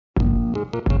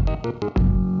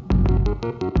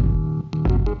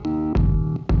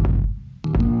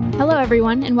Hello,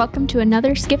 everyone, and welcome to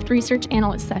another Skift Research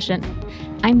Analyst session.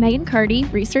 I'm Megan Carty,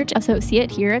 Research Associate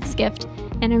here at Skift,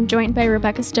 and I'm joined by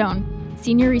Rebecca Stone,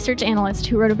 Senior Research Analyst,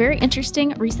 who wrote a very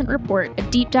interesting recent report, a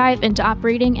deep dive into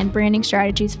operating and branding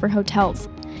strategies for hotels.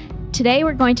 Today,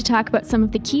 we're going to talk about some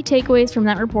of the key takeaways from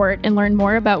that report and learn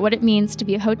more about what it means to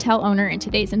be a hotel owner in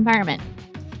today's environment.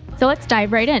 So let's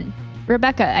dive right in.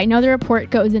 Rebecca, I know the report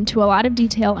goes into a lot of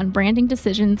detail on branding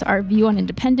decisions, our view on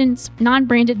independents,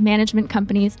 non-branded management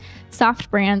companies, soft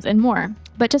brands, and more.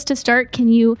 But just to start, can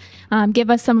you give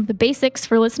us some of the basics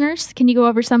for listeners? Can you go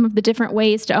over some of the different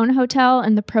ways to own a hotel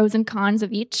and the pros and cons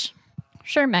of each?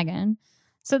 Sure, Megan.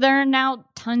 So there are now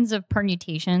tons of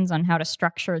permutations on how to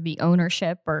structure the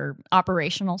ownership or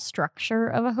operational structure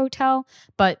of a hotel.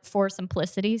 But for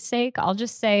simplicity's sake, I'll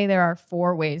just say there are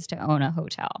 4 ways to own a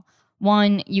hotel.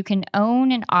 1, you can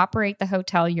own and operate the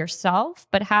hotel yourself,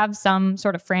 but have some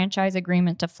sort of franchise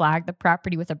agreement to flag the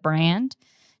property with a brand.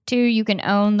 2, you can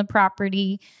own the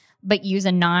property, but use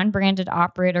a non-branded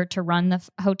operator to run the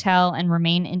hotel and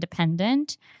remain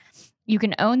independent. You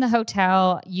can own the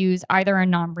hotel, use either a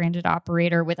non-branded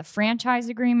operator with a franchise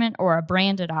agreement or a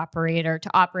branded operator to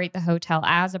operate the hotel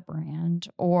as a brand.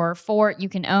 Or 4, you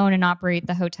can own and operate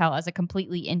the hotel as a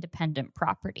completely independent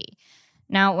property.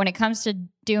 Now, when it comes to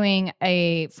doing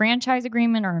a franchise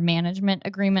agreement or a management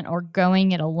agreement or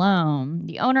going it alone,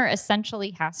 the owner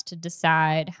essentially has to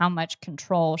decide how much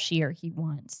control she or he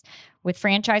wants. With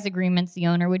franchise agreements, the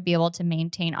owner would be able to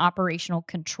maintain operational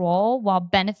control while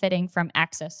benefiting from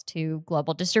access to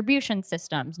global distribution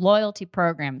systems, loyalty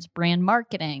programs, brand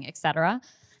marketing, etc.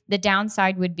 The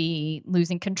downside would be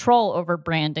losing control over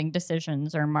branding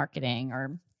decisions or marketing,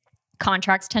 or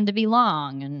contracts tend to be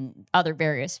long, and other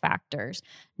various factors.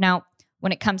 Now,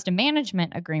 when it comes to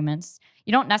management agreements,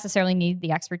 you don't necessarily need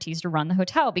the expertise to run the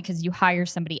hotel because you hire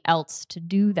somebody else to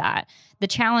do that. The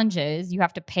challenge is you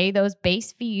have to pay those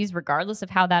base fees regardless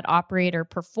of how that operator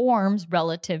performs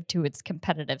relative to its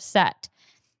competitive set.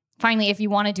 Finally, if you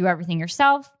want to do everything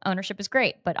yourself, ownership is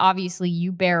great, but obviously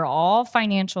you bear all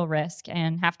financial risk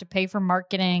and have to pay for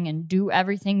marketing and do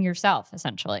everything yourself,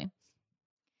 essentially.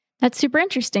 That's super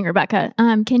interesting, Rebecca.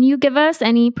 Can you give us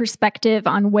any perspective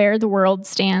on where the world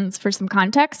stands for some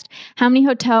context? How many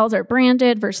hotels are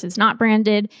branded versus not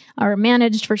branded, or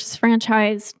managed versus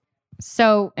franchised?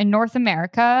 So in North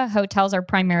America, hotels are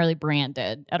primarily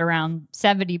branded at around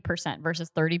 70% versus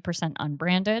 30%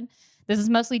 unbranded. This is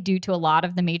mostly due to a lot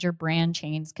of the major brand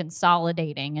chains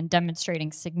consolidating and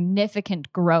demonstrating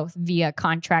significant growth via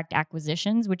contract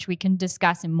acquisitions, which we can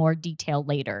discuss in more detail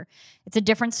later. It's a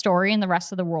different story in the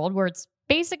rest of the world where it's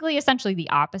basically essentially the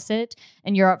opposite.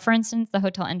 In Europe, for instance, the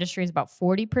hotel industry is about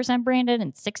 40% branded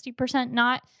and 60%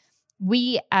 not.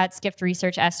 We at Skift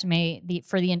Research estimate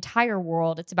for the entire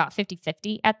world, it's about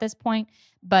 50-50 at this point,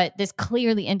 but this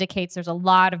clearly indicates there's a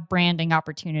lot of branding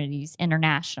opportunities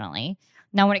internationally.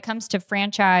 Now, when it comes to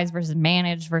franchise versus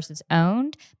managed versus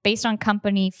owned, based on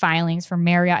company filings from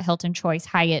Marriott, Hilton, Choice,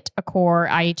 Hyatt, Accor,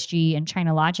 IHG, and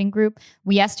China Lodging Group,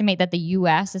 we estimate that the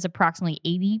U.S. is approximately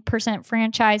 80%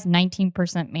 franchise,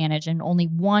 19% managed, and only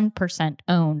 1%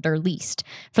 owned or leased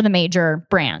for the major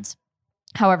brands.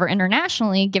 However,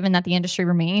 internationally, given that the industry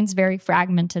remains very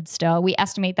fragmented still, we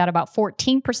estimate that about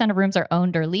 14% of rooms are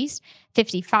owned or leased,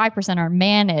 55% are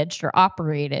managed or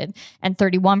operated, and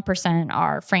 31%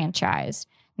 are franchised.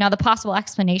 Now, the possible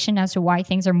explanation as to why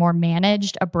things are more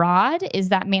managed abroad is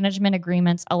that management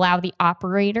agreements allow the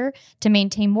operator to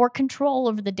maintain more control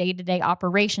over the day-to-day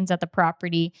operations at the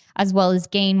property, as well as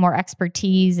gain more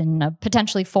expertise in a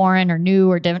potentially foreign or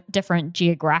new or different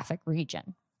geographic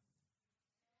region.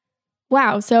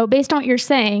 Wow. So based on what you're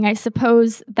saying, I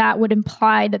suppose that would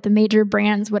imply that the major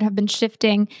brands would have been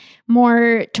shifting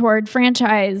more toward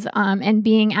franchise and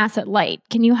being asset light.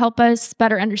 Can you help us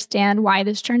better understand why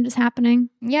this trend is happening?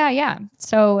 Yeah.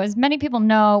 So as many people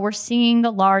know, we're seeing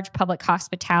the large public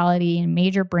hospitality and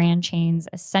major brand chains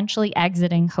essentially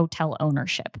exiting hotel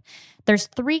ownership. There's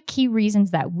 3 key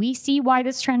reasons that we see why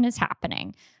this trend is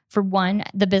happening. For one,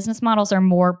 the business models are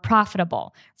more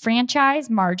profitable. Franchise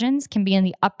margins can be in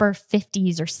the upper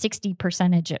 50s or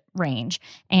 60% range,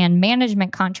 and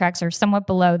management contracts are somewhat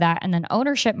below that. And then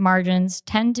ownership margins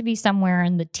tend to be somewhere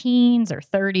in the teens or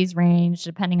 30s range,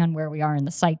 depending on where we are in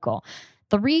the cycle.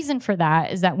 The reason for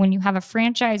that is that when you have a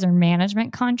franchise or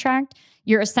management contract,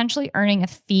 you're essentially earning a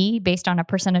fee based on a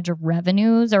percentage of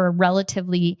revenues or a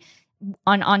relatively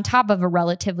on top of a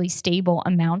relatively stable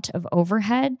amount of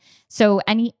overhead. So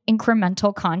any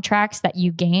incremental contracts that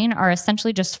you gain are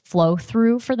essentially just flow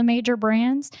through for the major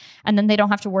brands. And then they don't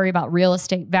have to worry about real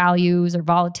estate values or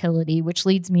volatility, which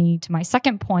leads me to my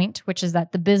second point, which is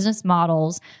that the business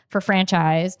models for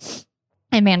franchise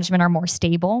and management are more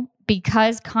stable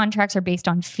because contracts are based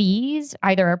on fees,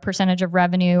 either a percentage of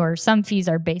revenue or some fees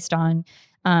are based on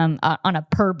a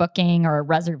per booking or a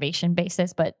reservation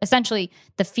basis. But essentially,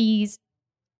 the fees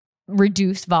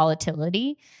reduce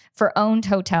volatility. For owned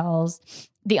hotels,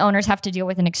 the owners have to deal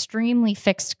with an extremely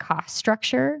fixed cost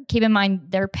structure. Keep in mind,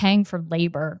 they're paying for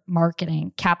labor,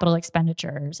 marketing, capital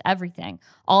expenditures, everything,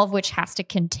 all of which has to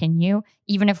continue,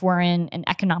 even if we're in an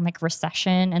economic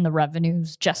recession and the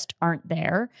revenues just aren't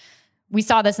there. We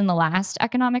saw this in the last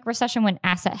economic recession when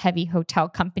asset-heavy hotel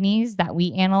companies that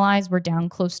we analyzed were down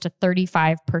close to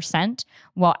 35%,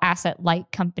 while asset-light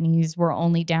companies were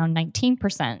only down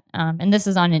 19%. And this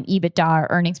is on an EBITDA,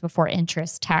 earnings before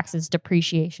interest, taxes,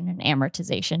 depreciation, and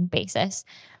amortization basis.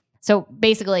 So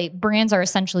basically, brands are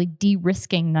essentially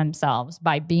de-risking themselves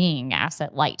by being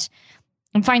asset-light.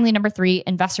 And finally, number 3,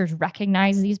 investors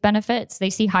recognize these benefits. They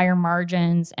see higher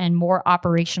margins and more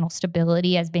operational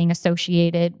stability as being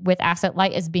associated with asset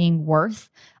light as being worth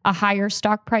a higher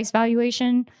stock price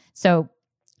valuation. So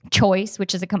Choice,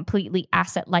 which is a completely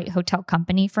asset light hotel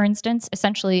company, for instance,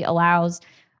 essentially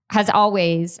has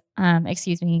always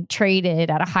traded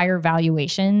at a higher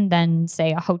valuation than,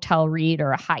 say, a hotel REIT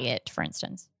or a Hyatt, for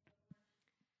instance.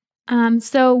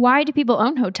 So why do people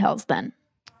own hotels then?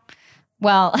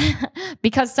 Well,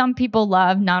 because some people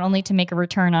love not only to make a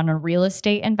return on a real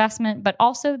estate investment, but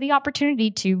also the opportunity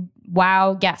to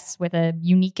wow guests with a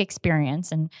unique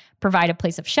experience and provide a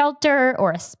place of shelter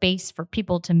or a space for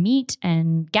people to meet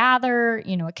and gather,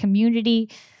 a community.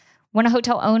 When a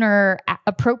hotel owner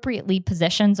appropriately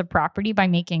positions a property by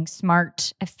making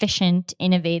smart, efficient,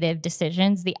 innovative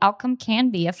decisions, the outcome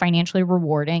can be a financially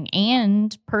rewarding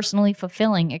and personally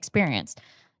fulfilling experience.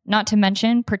 Not to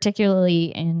mention, particularly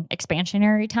in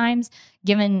expansionary times,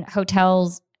 given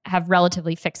hotels have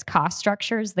relatively fixed cost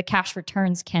structures, the cash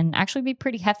returns can actually be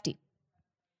pretty hefty.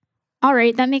 All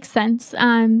right, that makes sense.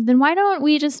 Then why don't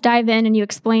we just dive in and you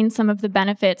explain some of the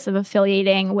benefits of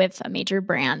affiliating with a major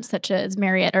brand such as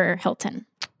Marriott or Hilton?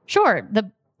 Sure.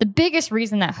 The biggest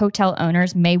reason that hotel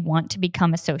owners may want to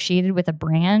become associated with a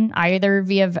brand, either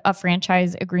via a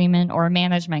franchise agreement or a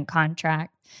management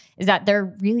contract, is that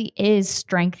there really is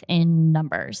strength in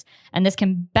numbers. And this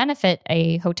can benefit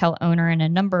a hotel owner in a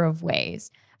number of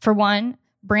ways. For one,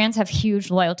 brands have huge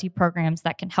loyalty programs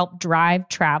that can help drive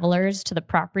travelers to the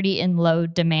property in low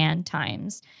demand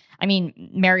times. I mean,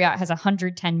 Marriott has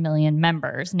 110 million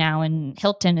members now, and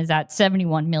Hilton is at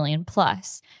 71 million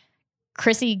plus.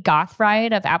 Chrissy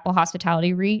Gothried of Apple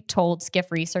Hospitality REIT told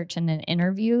Skift Research in an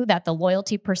interview that the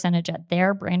loyalty percentage at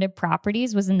their branded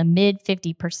properties was in the mid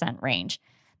 50% range,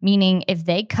 meaning if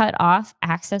they cut off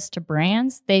access to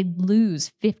brands, they'd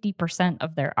lose 50%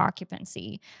 of their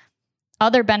occupancy.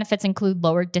 Other benefits include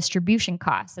lower distribution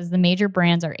costs, as the major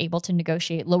brands are able to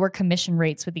negotiate lower commission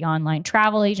rates with the online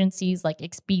travel agencies like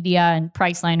Expedia and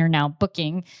Priceline are now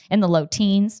booking in the low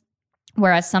teens,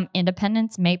 whereas some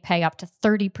independents may pay up to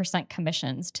 30%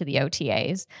 commissions to the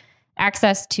OTAs.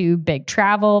 Access to big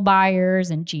travel buyers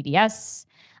and GDS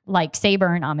like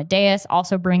Sabre and Amadeus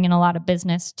also bring in a lot of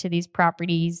business to these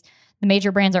properties. The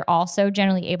major brands are also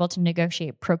generally able to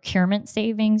negotiate procurement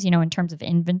savings, in terms of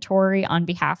inventory on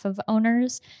behalf of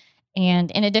owners. And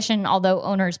in addition, although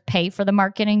owners pay for the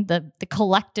marketing, the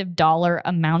collective dollar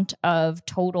amount of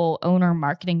total owner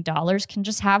marketing dollars can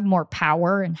just have more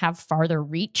power and have farther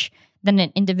reach than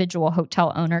an individual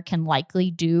hotel owner can likely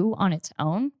do on its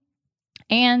own.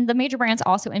 And the major brands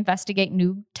also investigate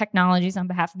new technologies on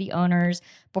behalf of the owners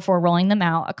before rolling them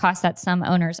out, a cost that some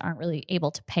owners aren't really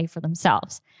able to pay for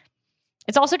themselves.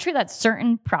 It's also true that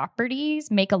certain properties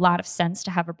make a lot of sense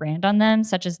to have a brand on them,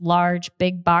 such as large,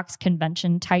 big box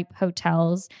convention type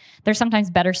hotels. They're sometimes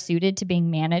better suited to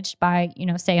being managed by,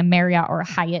 say a Marriott or a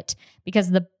Hyatt, because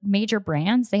the major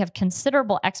brands, they have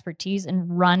considerable expertise in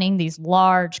running these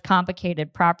large,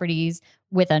 complicated properties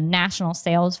with a national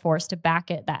sales force to back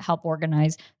it that help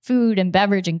organize food and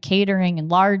beverage and catering and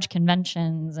large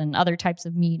conventions and other types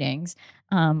of meetings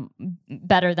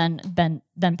better than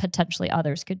potentially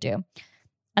others could do.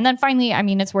 And then finally,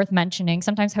 it's worth mentioning,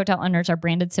 sometimes hotel owners are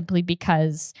branded simply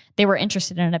because they were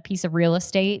interested in a piece of real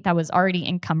estate that was already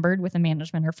encumbered with a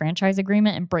management or franchise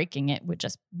agreement, and breaking it would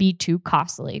just be too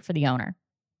costly for the owner.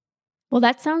 Well,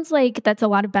 that sounds like that's a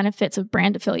lot of benefits of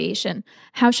brand affiliation.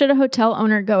 How should a hotel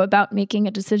owner go about making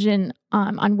a decision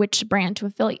on which brand to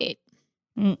affiliate?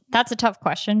 That's a tough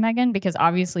question, Megan, because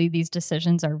obviously these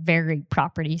decisions are very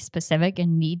property specific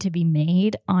and need to be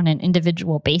made on an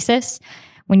individual basis.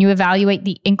 When you evaluate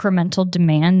the incremental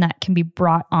demand that can be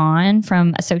brought on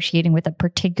from associating with a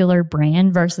particular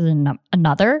brand versus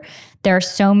another, there are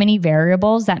so many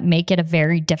variables that make it a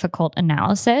very difficult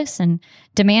analysis. And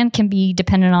demand can be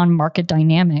dependent on market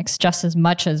dynamics just as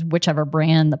much as whichever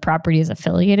brand the property is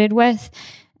affiliated with.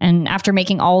 And after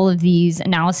making all of these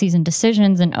analyses and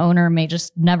decisions, an owner may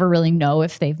just never really know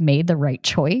if they've made the right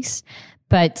choice.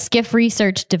 But Skiff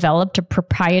Research developed a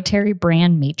proprietary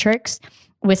brand matrix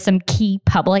with some key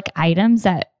public items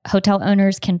that hotel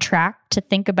owners can track to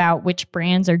think about which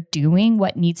brands are doing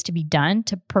what needs to be done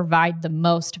to provide the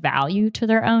most value to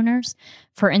their owners.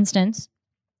 For instance,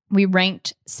 we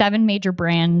ranked 7 major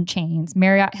brand chains: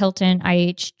 Marriott, Hilton,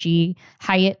 IHG,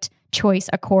 Hyatt, Choice,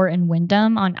 Accor, and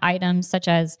Wyndham, on items such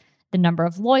as the number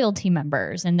of loyalty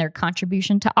members and their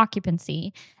contribution to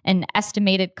occupancy, and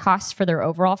estimated costs for their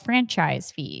overall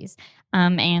franchise fees,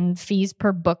 and fees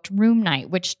per booked room night,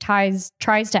 which tries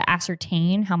to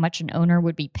ascertain how much an owner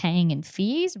would be paying in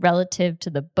fees relative to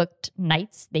the booked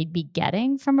nights they'd be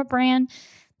getting from a brand.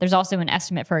 There's also an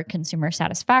estimate for consumer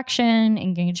satisfaction,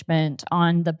 engagement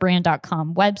on the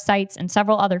brand.com websites, and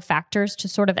several other factors to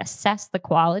sort of assess the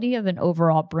quality of an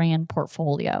overall brand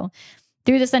portfolio.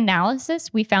 Through this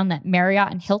analysis, we found that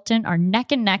Marriott and Hilton are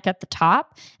neck and neck at the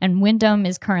top, and Wyndham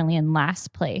is currently in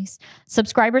last place.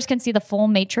 Subscribers can see the full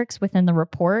matrix within the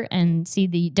report and see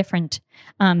the different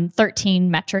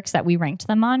 13 metrics that we ranked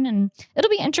them on. And it'll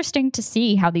be interesting to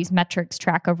see how these metrics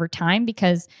track over time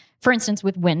because, for instance,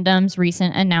 with Wyndham's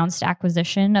recent announced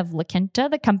acquisition of La Quinta,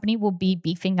 the company will be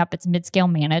beefing up its mid-scale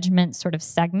management sort of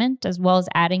segment, as well as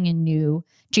adding in new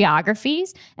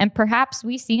geographies. And perhaps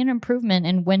we see an improvement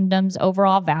in Wyndham's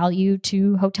overall value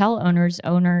to hotel owners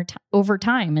over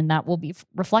time, and that will be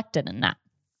reflected in that.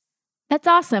 That's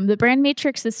awesome. The brand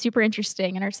matrix is super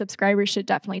interesting, and our subscribers should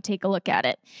definitely take a look at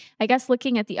it. I guess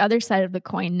looking at the other side of the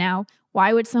coin now,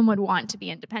 why would someone want to be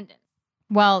independent?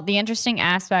 Well, the interesting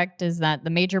aspect is that the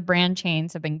major brand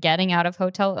chains have been getting out of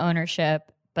hotel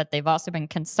ownership, but they've also been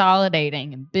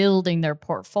consolidating and building their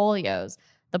portfolios.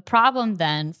 The problem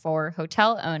then for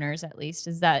hotel owners, at least,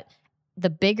 is that the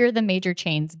bigger the major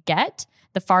chains get,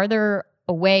 the farther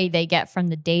away they get from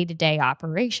the day-to-day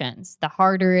operations. The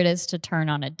harder it is to turn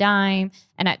on a dime,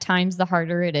 and at times the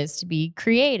harder it is to be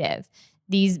creative.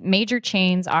 These major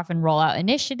chains often roll out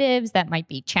initiatives that might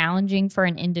be challenging for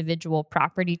an individual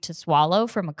property to swallow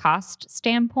from a cost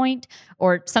standpoint,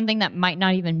 or something that might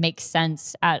not even make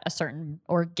sense at a certain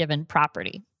or given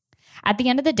property. At the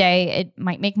end of the day, it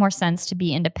might make more sense to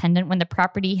be independent when the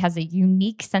property has a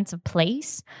unique sense of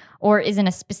place or is in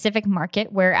a specific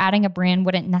market where adding a brand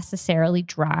wouldn't necessarily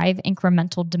drive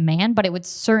incremental demand, but it would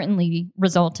certainly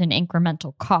result in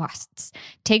incremental costs.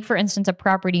 Take, for instance, a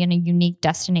property in a unique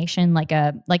destination like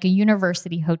a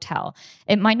university hotel.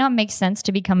 It might not make sense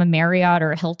to become a Marriott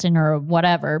or a Hilton or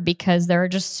whatever because there are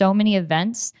just so many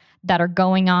events that are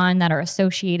going on that are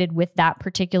associated with that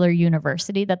particular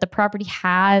university that the property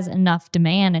has enough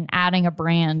demand, and adding a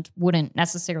brand wouldn't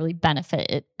necessarily benefit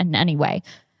it in any way.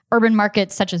 Urban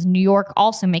markets such as New York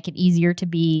also make it easier to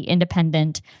be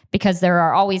independent because there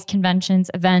are always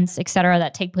conventions, events, et cetera,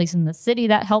 that take place in the city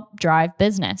that help drive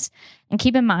business. And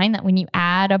keep in mind that when you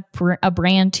add a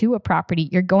brand to a property,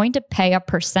 you're going to pay a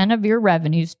 % of your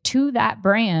revenues to that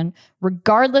brand,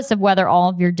 regardless of whether all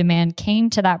of your demand came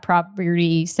to that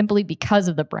property simply because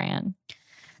of the brand.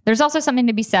 There's also something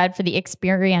to be said for the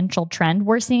experiential trend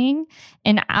we're seeing.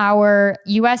 In our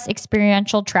U.S.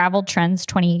 Experiential Travel Trends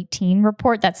 2018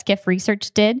 report that Skiff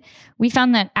Research did, we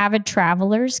found that avid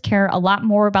travelers care a lot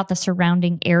more about the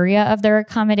surrounding area of their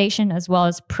accommodation as well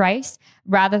as price,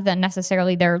 rather than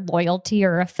necessarily their loyalty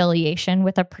or affiliation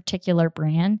with a particular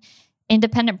brand.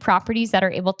 Independent properties that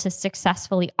are able to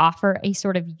successfully offer a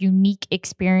sort of unique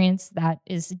experience, that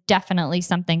is definitely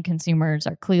something consumers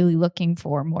are clearly looking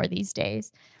for more these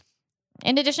days.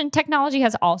 In addition, technology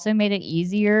has also made it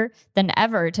easier than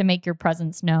ever to make your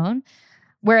presence known.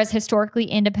 Whereas historically,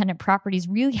 independent properties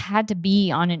really had to be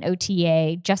on an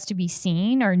OTA just to be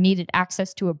seen or needed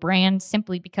access to a brand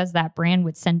simply because that brand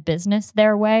would send business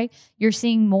their way. You're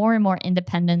seeing more and more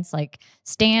independents like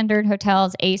Standard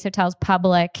Hotels, Ace Hotels,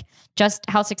 Public, just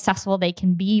how successful they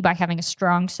can be by having a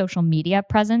strong social media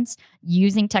presence,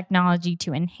 using technology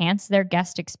to enhance their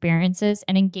guest experiences,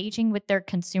 and engaging with their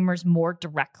consumers more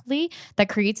directly. That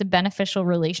creates a beneficial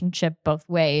relationship both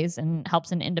ways and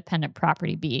helps an independent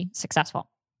property be successful.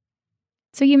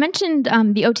 So you mentioned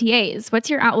the OTAs. What's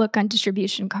your outlook on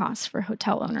distribution costs for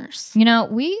hotel owners?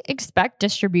 We expect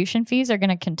distribution fees are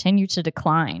going to continue to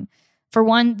decline. For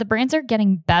one, the brands are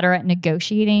getting better at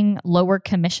negotiating lower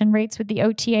commission rates with the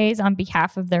OTAs on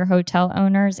behalf of their hotel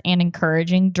owners and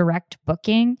encouraging direct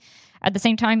booking. At the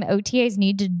same time, OTAs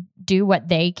need to do what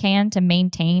they can to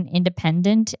maintain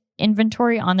independent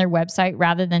inventory on their website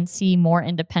rather than see more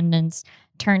independents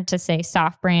turn to, say,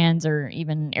 soft brands or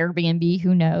even Airbnb,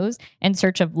 who knows, in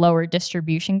search of lower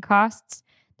distribution costs.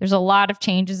 There's a lot of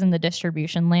changes in the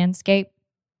distribution landscape.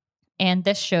 And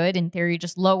this should, in theory,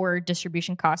 just lower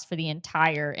distribution costs for the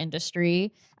entire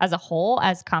industry as a whole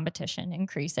as competition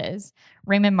increases.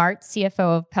 Raymond Martz,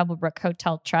 CFO of Pebblebrook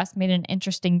Hotel Trust, made an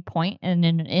interesting point in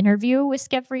an interview with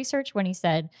Skift Research when he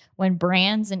said, when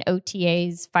brands and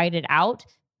OTAs fight it out,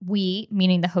 we,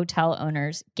 meaning the hotel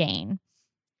owners, gain.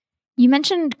 You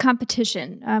mentioned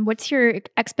competition. What's your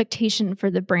expectation for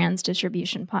the brand's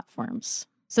distribution platforms?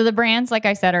 So the brands, like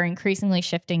I said, are increasingly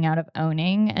shifting out of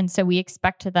owning. And so we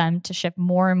expect them to shift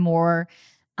more and more,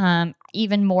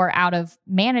 even more out of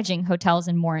managing hotels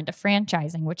and more into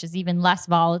franchising, which is even less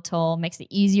volatile, makes it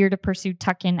easier to pursue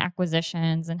tuck-in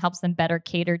acquisitions, and helps them better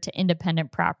cater to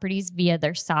independent properties via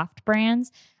their soft brands.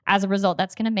 As a result,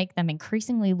 that's going to make them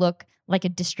increasingly look like a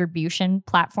distribution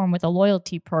platform with a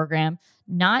loyalty program,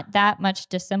 not that much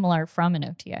dissimilar from an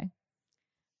OTA.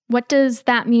 What does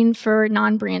that mean for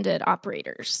non-branded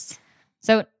operators?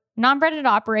 So non-branded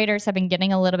operators have been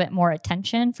getting a little bit more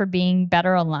attention for being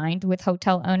better aligned with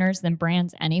hotel owners than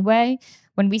brands anyway.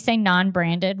 When we say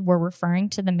non-branded, we're referring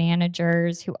to the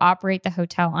managers who operate the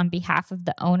hotel on behalf of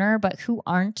the owner, but who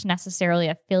aren't necessarily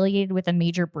affiliated with a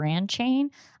major brand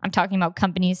chain. I'm talking about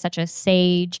companies such as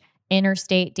Sage,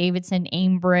 Interstate, Davidson,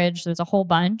 Aimbridge. There's a whole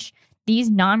bunch.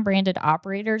 These non-branded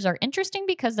operators are interesting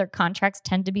because their contracts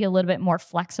tend to be a little bit more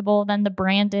flexible than the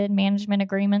branded management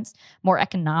agreements, more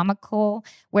economical,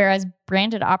 whereas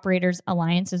branded operators'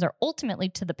 alliances are ultimately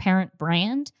to the parent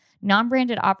brand.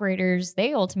 Non-branded operators,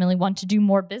 they ultimately want to do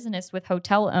more business with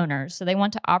hotel owners. So they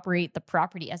want to operate the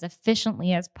property as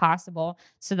efficiently as possible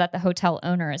so that the hotel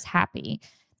owner is happy.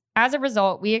 As a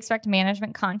result, we expect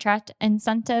management contract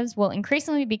incentives will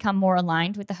increasingly become more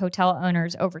aligned with the hotel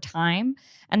owners over time.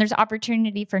 And there's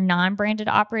opportunity for non-branded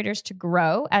operators to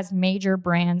grow as major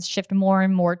brands shift more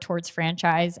and more towards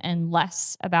franchise and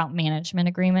less about management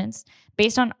agreements.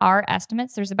 Based on our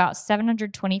estimates, there's about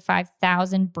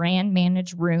 725,000 brand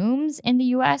managed rooms in the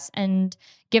US. And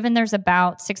given there's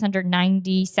about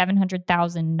 690,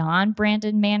 700,000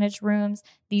 non-branded managed rooms,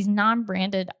 these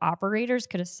non-branded operators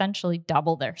could essentially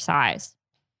double their size.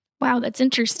 Wow, that's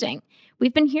interesting.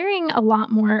 We've been hearing a lot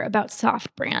more about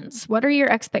soft brands. What are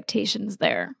your expectations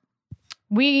there?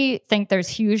 We think there's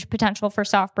huge potential for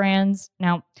soft brands.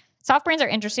 Now, soft brands are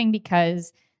interesting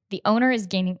because the owner is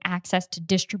gaining access to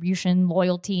distribution,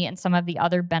 loyalty, and some of the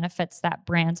other benefits that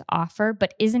brands offer,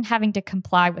 but isn't having to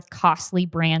comply with costly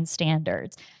brand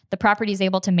standards. The property is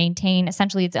able to maintain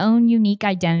essentially its own unique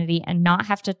identity and not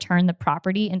have to turn the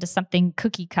property into something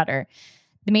cookie cutter.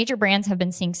 The major brands have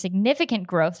been seeing significant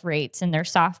growth rates in their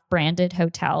soft branded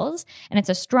hotels, and it's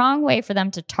a strong way for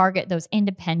them to target those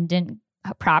independent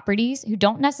properties who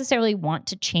don't necessarily want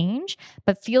to change,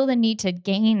 but feel the need to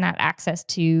gain that access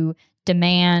to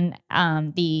demand,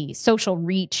 the social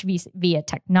reach via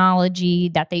technology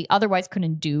that they otherwise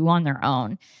couldn't do on their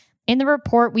own. In the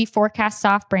report, we forecast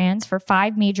soft brands for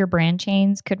 5 major brand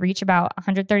chains could reach about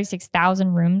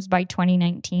 136,000 rooms by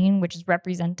 2019, which is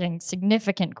representing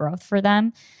significant growth for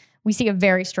them. We see a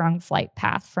very strong flight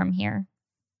path from here.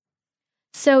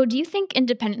 So do you think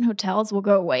independent hotels will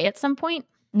go away at some point?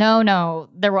 No.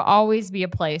 There will always be a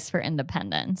place for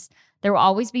independence. There will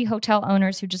always be hotel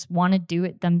owners who just want to do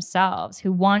it themselves,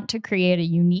 who want to create a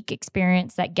unique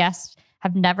experience that guests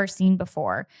have never seen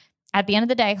before. At the end of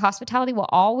the day, hospitality will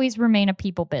always remain a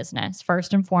people business,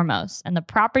 first and foremost, and the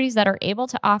properties that are able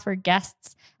to offer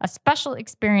guests a special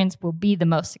experience will be the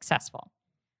most successful.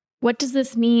 What does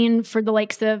this mean for the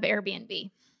likes of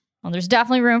Airbnb? Well, there's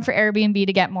definitely room for Airbnb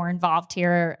to get more involved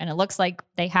here, and it looks like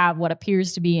they have what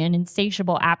appears to be an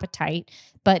insatiable appetite.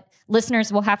 But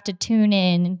listeners will have to tune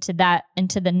in to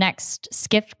the next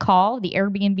Skift call, the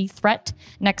Airbnb threat,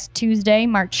 next Tuesday,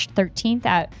 March 13th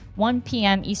at 1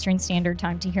 p.m. Eastern Standard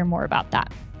Time to hear more about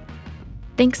that.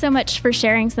 Thanks so much for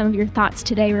sharing some of your thoughts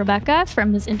today, Rebecca,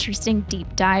 from this interesting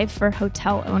deep dive for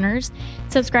hotel owners.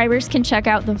 Subscribers can check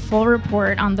out the full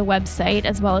report on the website,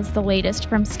 as well as the latest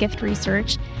from Skift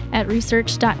Research at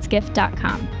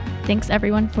research.skift.com. Thanks,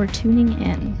 everyone, for tuning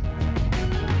in.